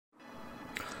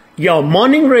Your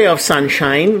Morning Ray of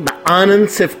Sunshine by Anand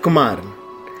Sivkumaran.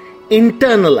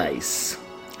 Internalize.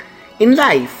 In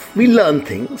life, we learn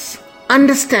things,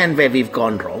 understand where we've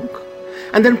gone wrong,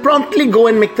 and then promptly go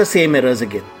and make the same errors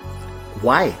again.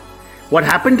 Why? What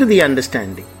happened to the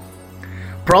understanding?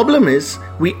 Problem is,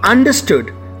 we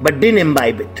understood but didn't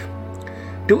imbibe it.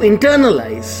 To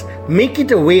internalize, make it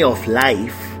a way of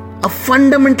life, a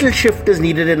fundamental shift is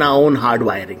needed in our own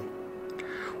hardwiring.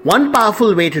 One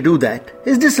powerful way to do that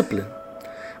is discipline.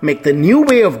 Make the new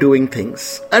way of doing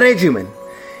things a regimen.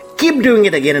 Keep doing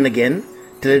it again and again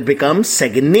till it becomes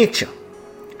second nature.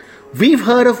 We've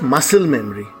heard of muscle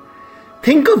memory.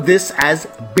 Think of this as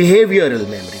behavioral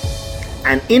memory,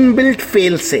 an inbuilt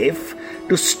fail-safe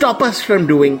to stop us from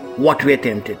doing what we're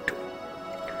tempted to.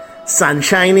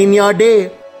 Sunshine in your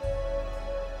day.